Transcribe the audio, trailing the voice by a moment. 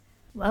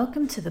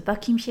Welcome to the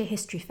Buckinghamshire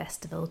History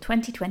Festival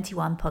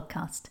 2021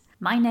 podcast.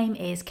 My name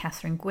is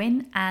Catherine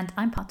Gwynn and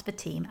I'm part of a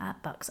team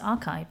at Bucks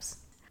Archives.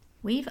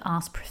 We've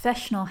asked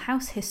professional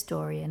house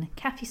historian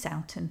Kathy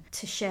Soughton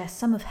to share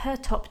some of her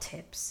top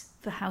tips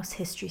for house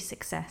history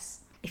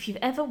success. If you've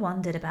ever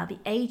wondered about the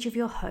age of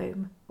your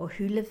home or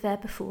who lived there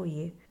before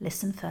you,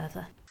 listen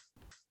further.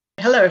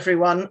 Hello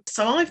everyone.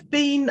 So I've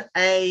been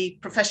a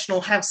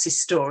professional house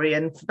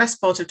historian for the best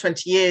part of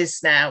 20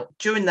 years now.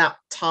 During that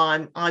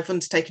time, I've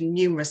undertaken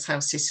numerous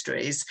house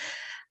histories.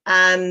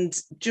 And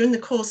during the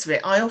course of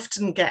it, I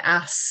often get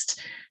asked,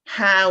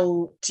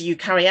 how do you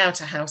carry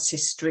out a house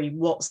history?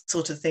 What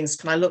sort of things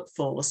can I look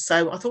for?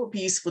 So I thought it would be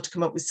useful to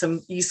come up with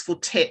some useful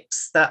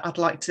tips that I'd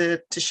like to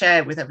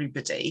share with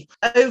everybody.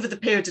 Over the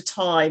period of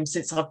time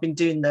since I've been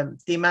doing them,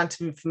 the amount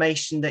of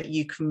information that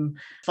you can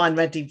find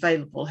readily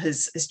available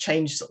has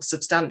changed sort of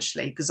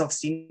substantially, because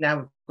obviously now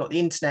we've got the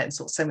internet and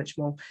so much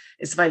more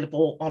is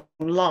available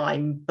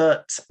online,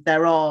 but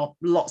there are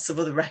lots of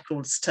other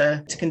records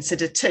to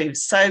consider too.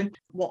 So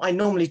what I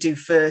normally do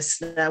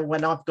first now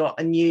when I've got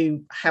a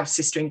new house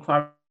history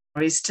inquiry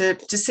is to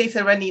see if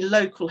there are any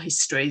local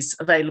histories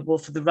available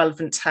for the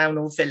relevant town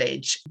or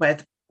village where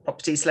the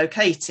property is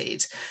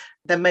located.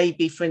 There may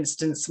be, for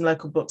instance, some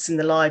local books in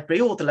the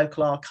library or the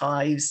local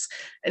archives,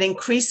 and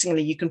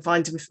increasingly you can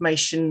find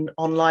information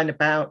online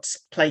about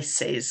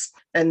places.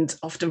 And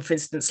often, for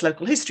instance,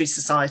 local history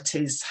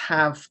societies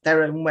have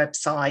their own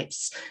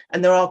websites,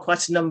 and there are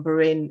quite a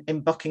number in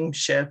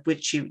Buckinghamshire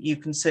which you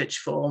can search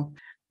for.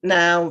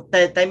 Now,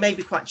 they may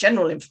be quite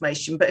general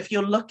information, but if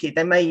you're lucky,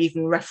 they may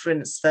even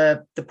reference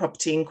the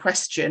property in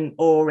question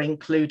or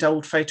include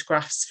old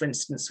photographs, for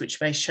instance, which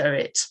may show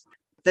it.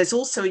 There's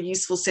also a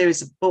useful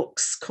series of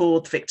books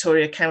called the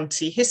Victoria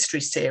County History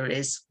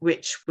Series,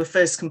 which were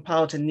first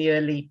compiled in the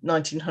early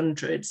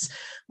 1900s,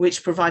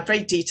 which provide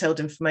very detailed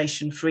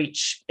information for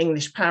each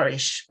English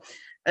parish.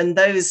 And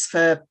those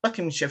for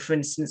Buckinghamshire, for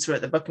instance, are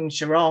at the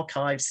Buckinghamshire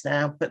Archives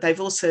now, but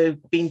they've also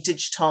been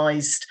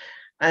digitised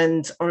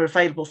and are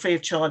available free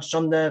of charge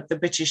on the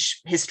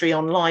British History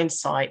Online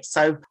site.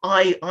 So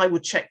I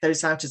would check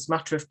those out as a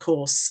matter of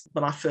course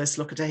when I first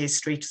look at a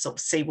history to sort of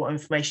see what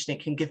information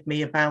it can give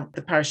me about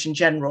the parish in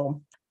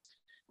general.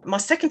 My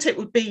second tip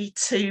would be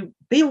to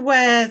be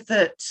aware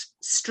that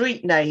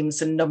street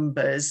names and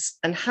numbers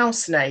and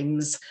house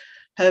names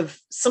have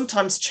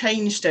sometimes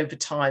changed over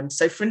time.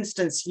 So, for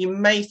instance, you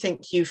may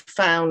think you've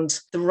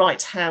found the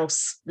right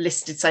house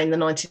listed, say, in the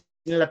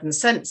 1911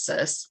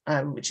 census,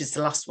 which is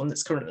the last one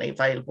that's currently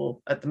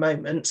available at the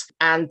moment,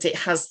 and it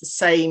has the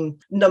same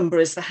number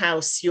as the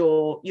house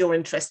you're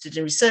interested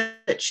in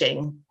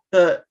researching.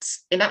 But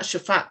in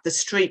actual fact, the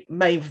street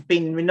may have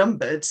been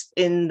renumbered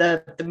in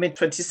the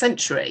mid-20th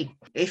century.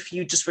 If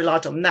you just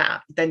relied on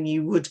that, then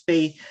you would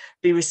be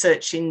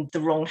researching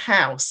the wrong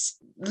house.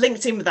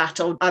 Linked in with that,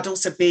 I'd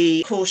also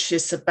be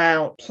cautious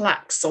about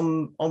plaques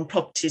on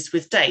properties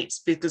with dates,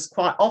 because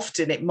quite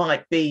often it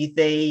might be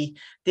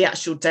the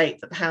actual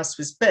date that the house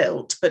was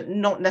built, but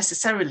not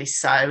necessarily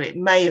so. It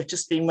may have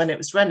just been when it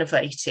was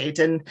renovated.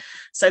 And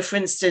so, for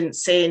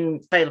instance,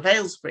 in Vale of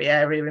Aylesbury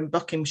area in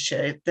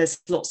Buckinghamshire, there's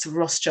lots of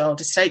Rothschild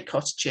estate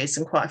cottages,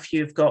 and quite a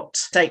few have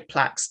got date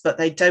plaques, but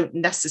they don't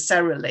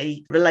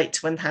necessarily relate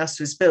to when the house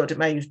was built. It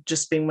may have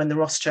just been when the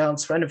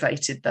Rothschilds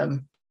renovated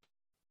them.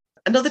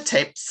 Another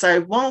tip,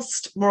 so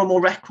whilst more and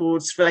more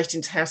records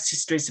relating to house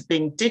histories are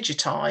being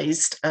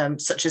digitised,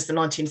 such as the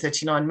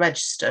 1939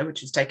 register,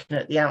 which was taken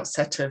at the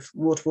outset of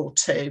World War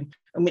II,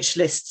 and which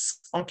lists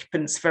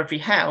occupants for every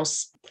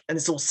house, and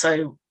there's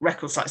also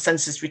records like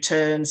census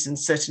returns and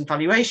certain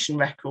valuation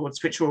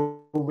records, which are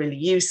all really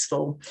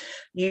useful.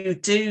 You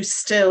do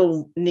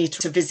still need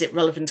to visit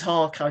relevant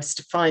archives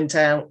to find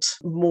out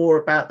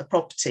more about the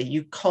property.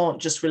 You can't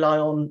just rely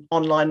on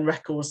online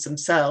records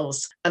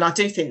themselves. And I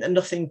do think that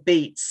nothing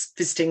beats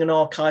visiting an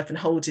archive and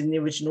holding the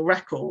original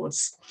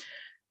records.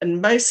 And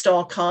most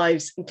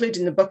archives,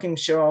 including the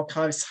Buckinghamshire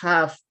Archives,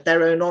 have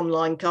their own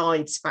online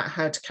guides about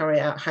how to carry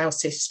out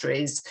house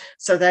histories.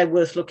 So they're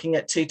worth looking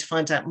at too, to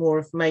find out more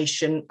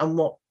information and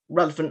what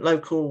relevant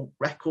local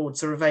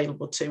records are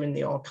available too in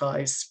the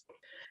archives.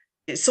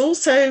 It's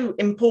also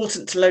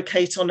important to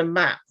locate on a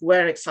map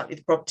where exactly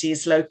the property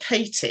is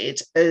located,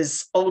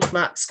 as old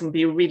maps can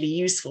be a really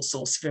useful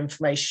source of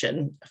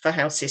information for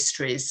house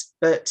histories.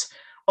 But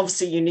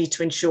obviously you need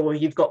to ensure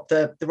you've got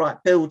the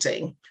right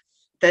building.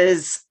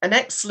 There's an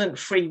excellent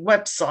free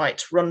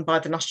website run by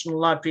the National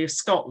Library of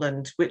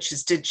Scotland, which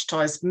has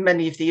digitised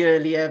many of the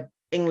earlier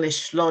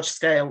English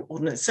large-scale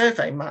Ordnance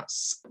Survey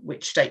maps,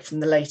 which date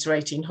from the later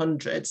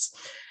 1800s.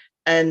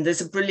 And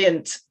there's a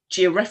brilliant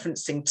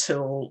georeferencing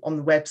tool on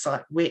the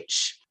website,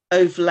 which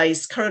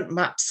overlays current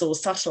maps or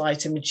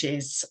satellite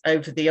images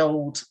over the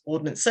old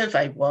Ordnance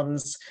Survey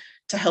ones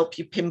to help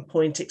you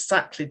pinpoint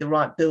exactly the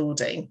right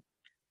building.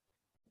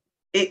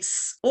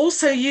 It's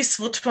also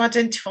useful to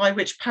identify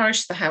which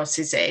parish the house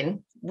is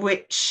in,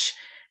 which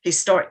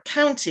historic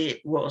county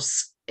it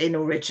was in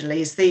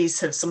originally, as these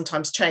have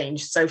sometimes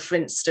changed. So, for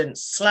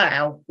instance,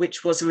 Slough,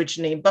 which was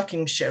originally in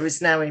Buckinghamshire,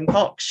 is now in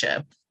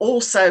Berkshire.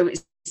 Also,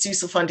 it's It's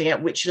useful finding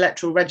out which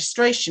electoral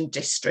registration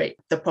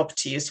district the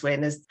property is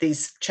in, as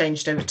these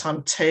changed over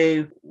time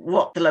too,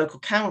 what the local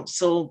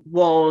council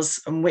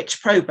was and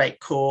which probate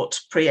court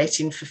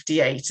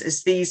pre-1858,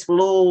 as these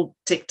will all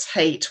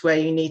dictate where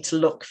you need to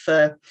look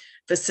for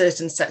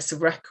certain sets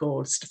of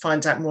records to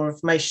find out more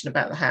information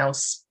about the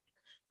house.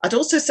 I'd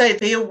also say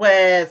be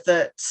aware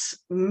that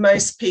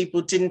most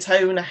people didn't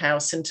own a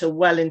house until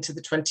well into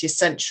the 20th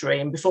century.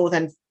 And before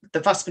then, the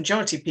vast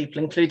majority of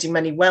people, including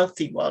many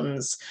wealthy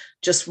ones,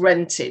 just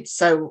rented.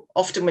 So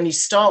often when you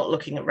start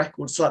looking at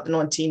records like the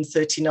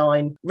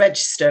 1939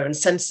 register and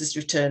census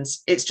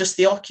returns, it's just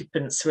the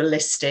occupants who are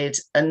listed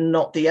and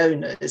not the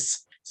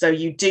owners. So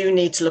you do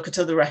need to look at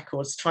other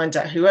records to find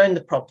out who owned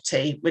the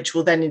property, which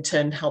will then in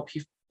turn help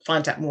you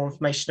find out more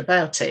information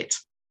about it.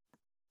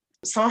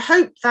 So I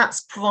hope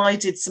that's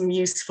provided some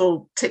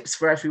useful tips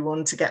for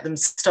everyone to get them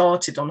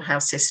started on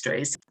house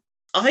histories.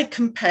 I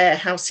compare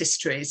house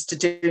histories to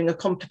doing a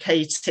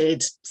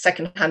complicated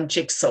second-hand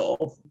jigsaw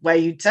where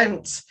you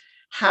don't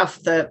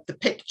have the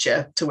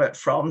picture to work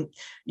from.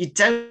 You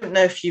don't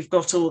know if you've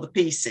got all the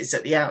pieces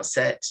at the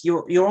outset.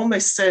 You're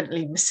almost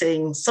certainly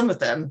missing some of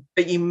them,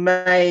 but you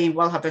may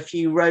well have a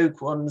few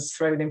rogue ones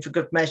thrown in for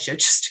good measure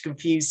just to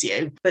confuse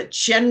you. But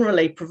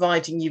generally,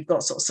 providing you've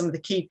got sort of some of the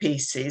key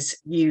pieces,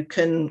 you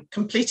can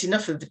complete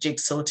enough of the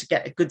jigsaw to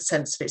get a good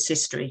sense of its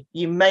history.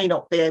 You may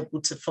not be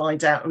able to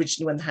find out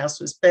originally when the house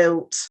was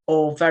built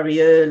or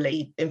very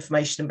early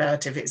information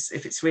about it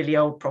if it's really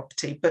old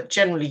property, but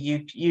generally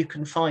you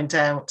can find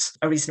out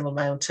a reasonable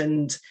amount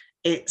and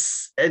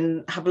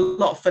have a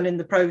lot of fun in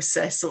the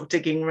process, sort of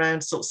digging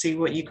around, sort of see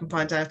what you can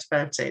find out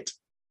about it.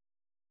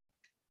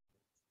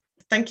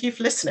 Thank you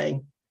for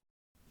listening.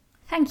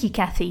 Thank you,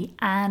 Kathy,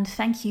 and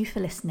thank you for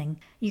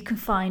listening. You can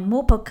find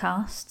more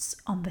podcasts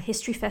on the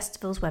History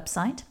Festival's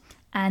website,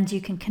 and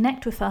you can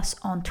connect with us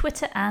on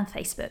Twitter and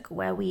Facebook,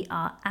 where we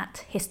are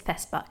at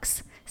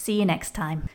HistFestBucks. See you next time.